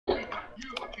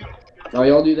While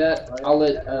y'all do that, I'll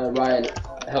let Ryan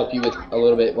help you with a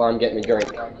little bit while I'm getting a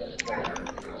drink.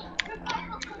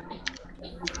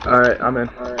 Alright, I'm in.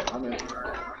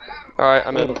 Alright,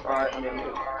 I'm in. I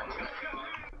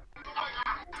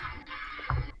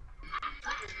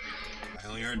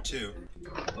only heard two.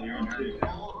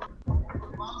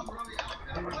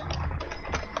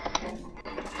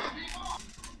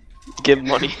 Give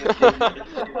money.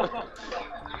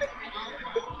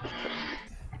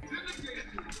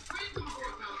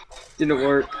 Didn't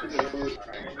work.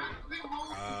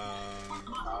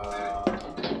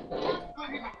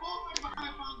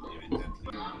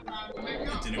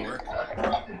 It didn't work?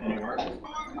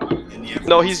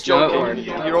 No, he's joking.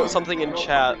 He wrote something in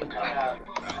chat.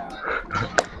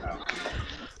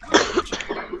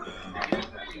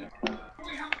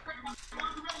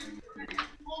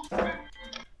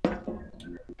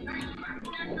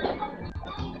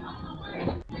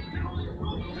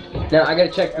 Now I gotta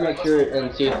check to make sure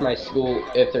and see if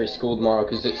there's school tomorrow,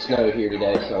 because it snowed here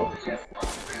today, so.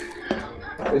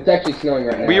 It's actually snowing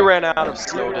right now. We ran out of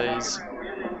snow days.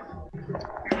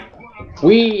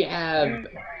 We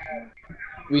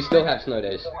still have snow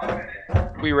days.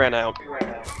 We ran out.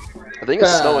 I think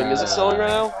it's snowing. Is it snowing right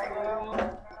now?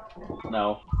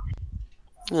 No.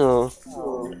 Oh.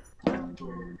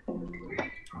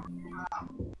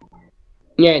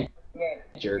 Yeah,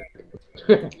 jerk.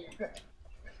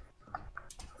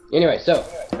 Anyway, so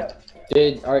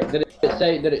did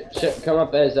it come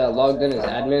up as logged in as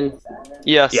admin?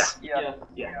 Yes. Yeah.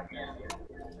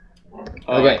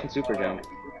 Okay. I can super jump.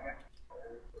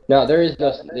 No, there is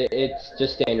no. It's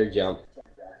just standard jump.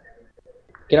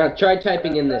 Can I try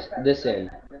typing in this in?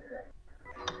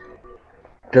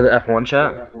 To the F1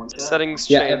 chat? Settings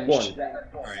Yeah, changed.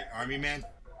 F1. Alright, Army Man,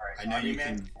 I know you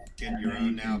can get your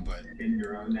own now, but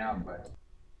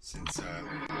since you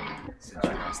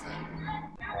lost that.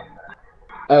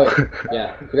 Oh,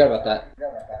 yeah, forgot about that.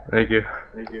 Thank you.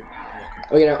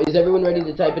 Okay, now, is everyone ready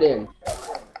to type it in?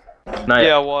 Not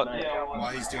Yeah, yet. what?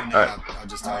 While he's doing that, I'll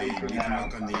just tell you, you can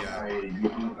look on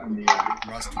the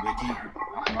Rust wiki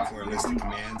for a list of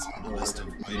commands and a list of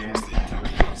items that you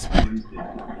can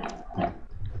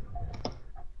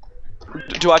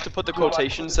use. Do I have to put the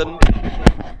quotations in?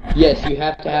 Yes, you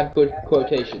have to have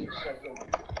quotations.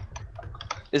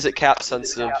 Is it cap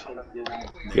sensitive?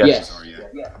 Yes.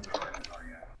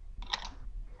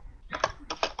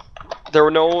 There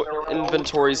were no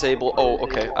inventories able. Oh,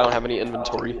 okay. I don't have any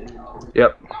inventory.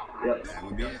 Yep. That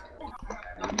would be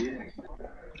it.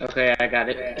 Okay, I got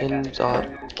it.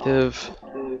 Give.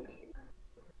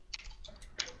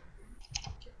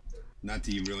 Not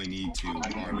that you really need to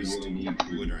harvest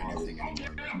wood or anything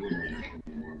anymore, but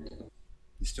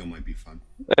it still might be fun.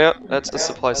 Yeah, that's the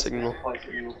supply signal.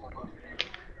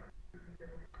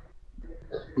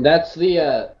 That's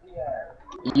the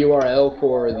URL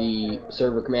for the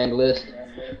server command list.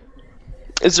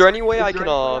 Is there any way I can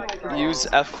use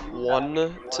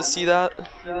F1 to see that?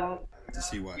 To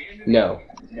see what? No.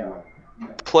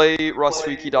 Play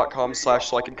rustwiki.com/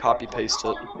 so I can copy paste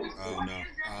it. Oh no.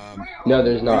 No,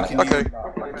 there's not. You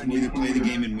can either play the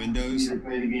game in Windows,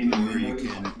 or you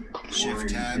can Shift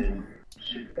Tab.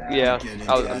 Yeah,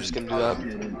 I'm just gonna do that.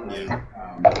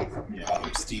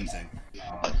 Yeah. Steam thing.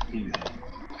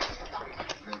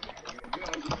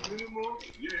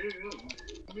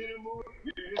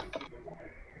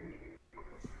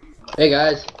 Hey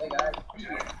guys.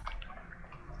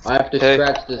 I have to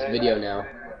scratch this video now.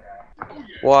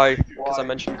 Why? Because I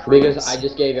mentioned Koreans. Because I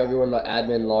just gave everyone the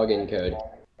admin login code.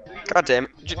 God damn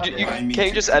it. Can't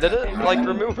you just edit it? Like,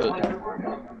 remove it.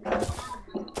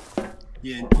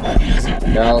 Yeah, he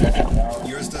doesn't. No.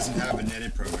 Yours doesn't have an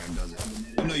edit program, does it?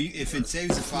 No, if it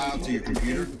saves a file to your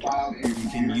computer, you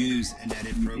can use an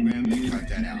edit program to cut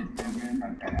that out.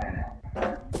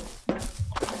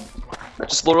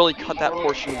 Just literally cut that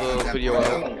portion of the video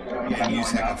out. Yeah, and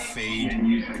use like a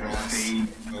fade cross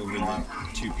over the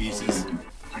two pieces.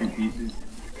 And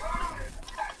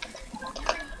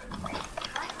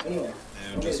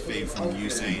it'll just fade from you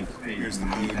saying, here's the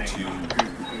code to you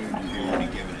already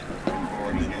given it.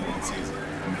 And then no one sees it.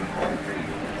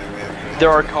 There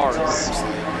are cars.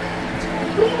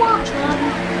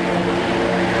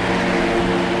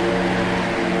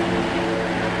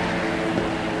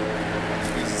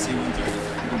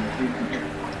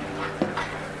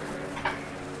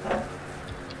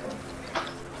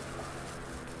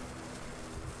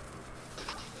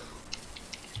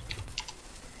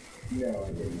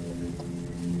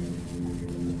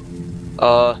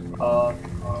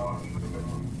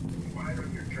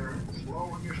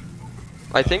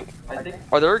 I think.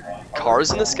 Are there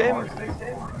cars in this game?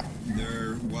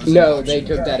 There was No, they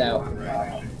took that out.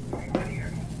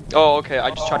 Oh, okay. I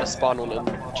just tried to spawn one in,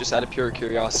 just out of pure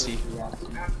curiosity.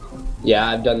 Yeah,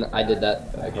 I did that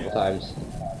a couple times.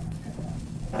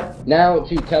 Now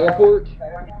to teleport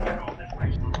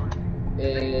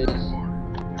is,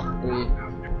 let me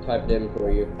type it in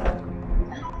for you.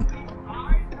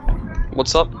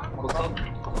 What's up?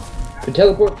 To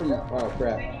teleport from, oh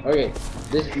crap. Okay,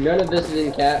 none of this is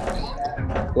in caps.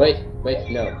 Wait,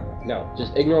 no,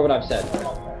 just ignore what I've said.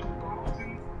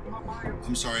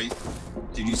 I'm sorry.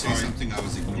 Did you say something I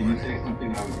was ignoring?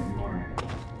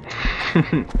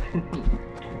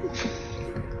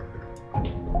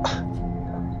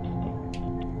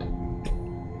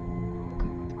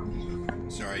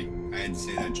 Sorry, I had to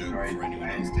say that joke for anyone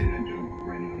else.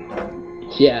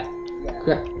 Yeah,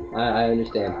 I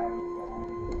understand.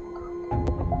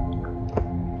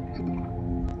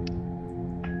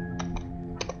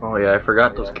 Oh yeah, I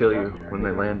forgot those kill you when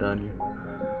they land on you.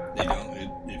 They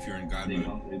don't, if you're in God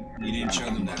mode. You didn't show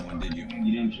them that one, did you? Do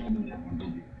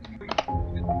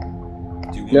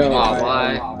you want No, me to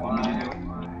why? Do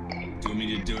you want me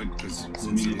to do it? Because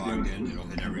since you're logged in, it'll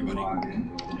hit everybody.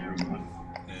 And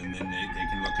then they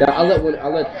can look Yeah, at I'll let one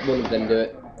of them do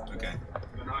it. Okay.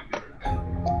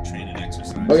 Train and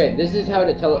exercise. Okay, this is how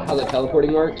the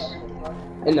teleporting works.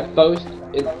 In the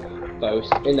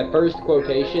first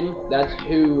quotation, that's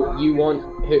who you want.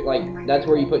 That's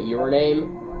where you put your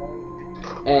name.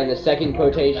 And the second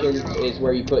quotation is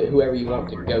where you put whoever you want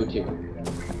to go to.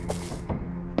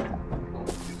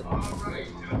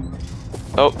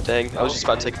 Oh, dang. I was just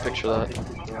about to take a picture of that.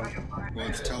 Well,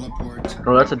 it's teleport.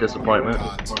 Oh, that's a disappointment.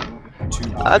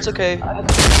 That's okay.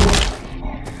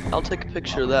 I'll take a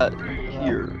picture of that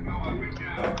here.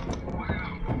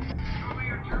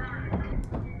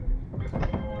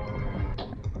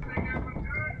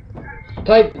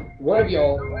 One of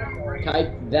y'all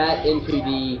type that into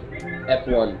the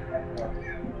F1.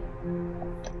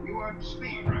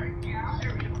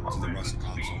 To the Rust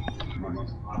console.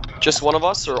 Just one of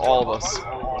us or all of us?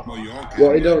 Well, you all can.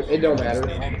 Well, it don't matter.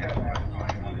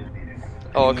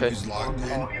 Oh, okay. Who's logged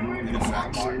in, it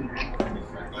affects.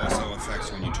 Also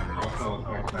affects when you turn it off.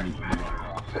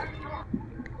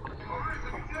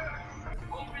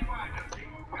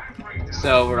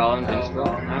 So we're all invincible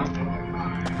now?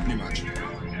 Pretty much.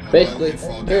 Basically, If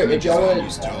all here, if damage y'all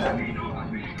is on,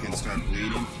 want, you still can start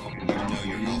bleeding, even though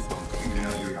your health won't go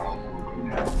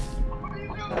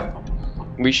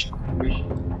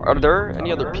down. Are there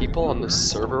any other people on this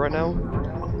server right now?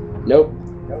 nope.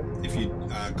 If you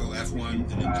go F1 and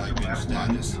then type in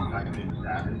status,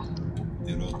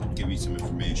 it'll give you some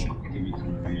information,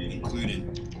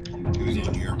 including who's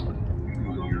in here,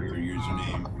 your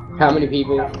username. How many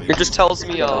people? It just tells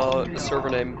me the server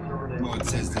name. Well, it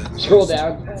says the Scroll host,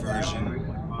 down. version,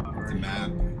 the map,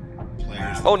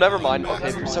 players. Oh, never mind.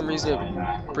 Okay, for some reason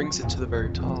it brings it to the very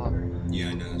top. Yeah,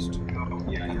 I noticed.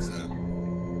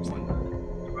 It's fun.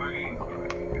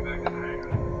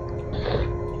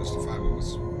 Just the 5 of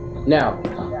us. Now,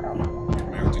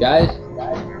 guys,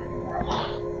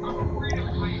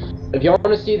 if y'all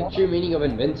want to see the true meaning of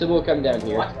invincible, come down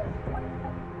here.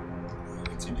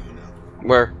 What's he doing now?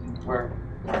 Where?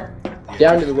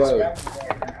 Down to the road.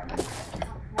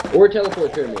 Or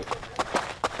teleport to me.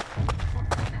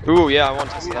 Ooh, yeah, I want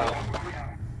to see that.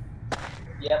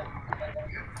 Yep.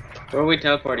 Where are we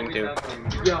teleporting to?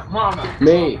 Yo, mama!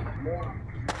 Me.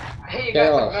 Hey, you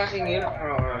Chaos. guys are crashing in.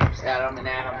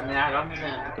 Adam.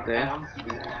 Okay.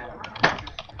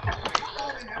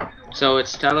 So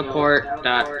it's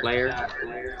teleport.player.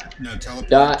 No, teleport.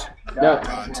 Dot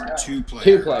 2 player.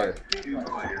 2 player.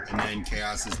 And then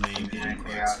Chaos's name in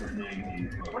quotes.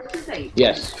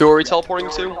 Yes. Who are we teleporting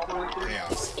to?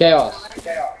 Chaos.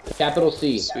 Chaos. Capital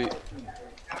C. Sweet.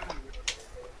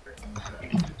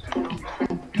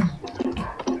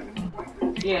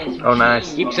 Oh,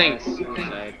 nice. Keep saying.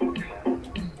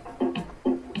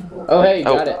 Oh, hey,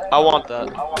 Oh, got it. I want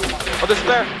that. Oh, there's a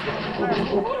bear!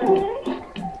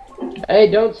 Hey,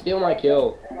 don't steal my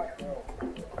kill.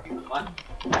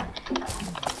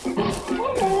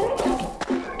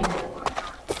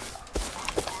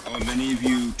 Oh, have any of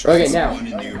you tried Okay, now. one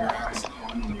in the Uber-X?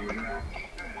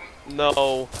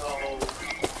 No.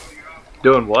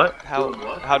 Doing what?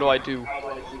 How do I do?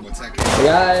 What's that? Hey,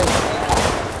 guys.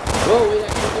 Whoa, wait, I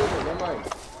killed him. Never mind.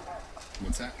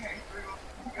 What's that?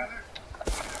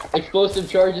 Explosive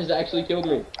charges actually killed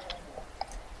me.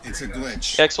 It's a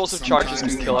glitch. Yeah, explosive charges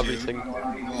Sometimes can kill they do. everything.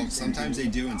 Well, sometimes they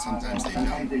do and sometimes they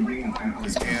don't.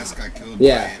 Because Chaos got killed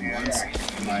Yeah. by it once,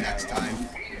 and the next time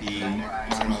he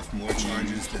set off more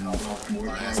charges than the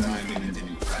last time and it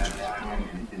didn't catch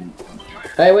him.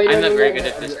 Hey, wait, no, I'm not no, very no, good no,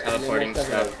 at this no, no, teleporting no, no,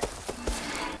 no. stuff.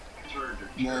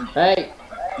 Well, Hey,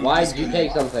 Why did you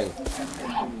take something?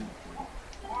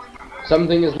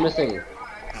 Something is missing.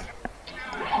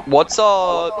 What's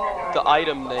the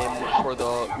item name for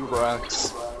the Uber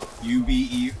X?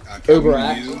 UBE. Uber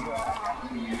X.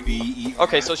 BE.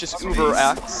 Okay, so it's just Uber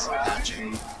X.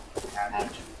 Hatchet.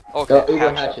 Okay.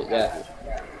 Uber hatchet. Hatchet, yeah.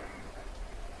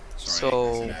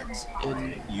 So, Sorry, it's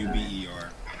an X. in UBER.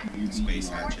 Space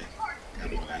hatchet.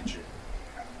 Capital H.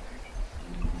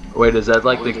 Wait, is that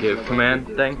like the give command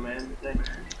thing?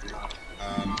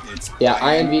 It's Yeah,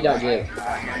 inv.give.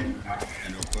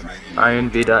 and it'll put it in.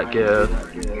 inv.give.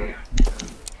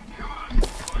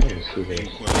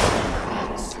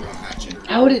 Hatchet.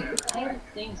 How did...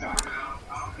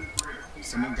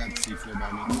 Someone got C4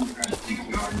 by me.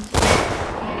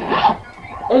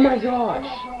 Oh my gosh!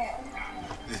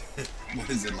 What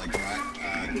is it like?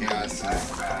 Chaos is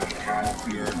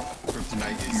your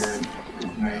kryptonite is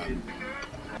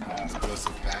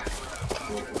explosive pack.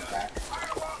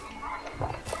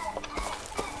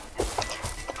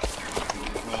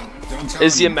 Well, don't tell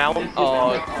is the me. amount,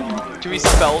 do we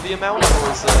spell the amount,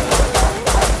 or is it...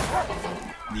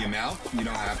 The amount? You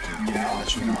don't have to.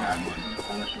 Unless you have one.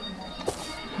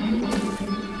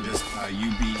 Just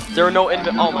UB. There are no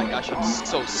oh my gosh, I'm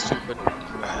so stupid.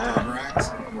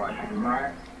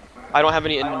 I don't have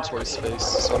any inventory space,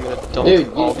 so I'm gonna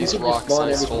dump all these rocks spawn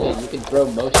I stole. everything. You can throw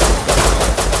most of the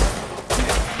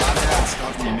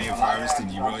Stuff you may have harvested,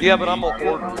 you really Yeah, don't but I'm a need.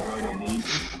 hoarder.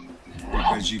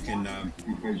 Because you can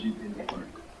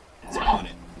spawn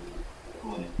it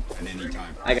at any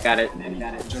time. I got it.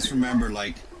 Just remember,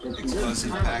 like,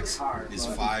 explosive packs is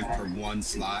 5 per 1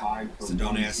 slot, so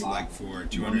don't ask like for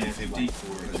 250,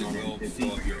 because it will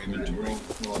fill up your inventory.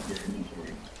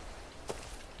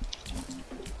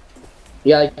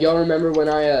 Yeah, like, y'all remember when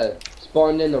I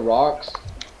spawned in the rocks?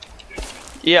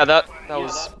 Yeah, that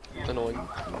was annoying.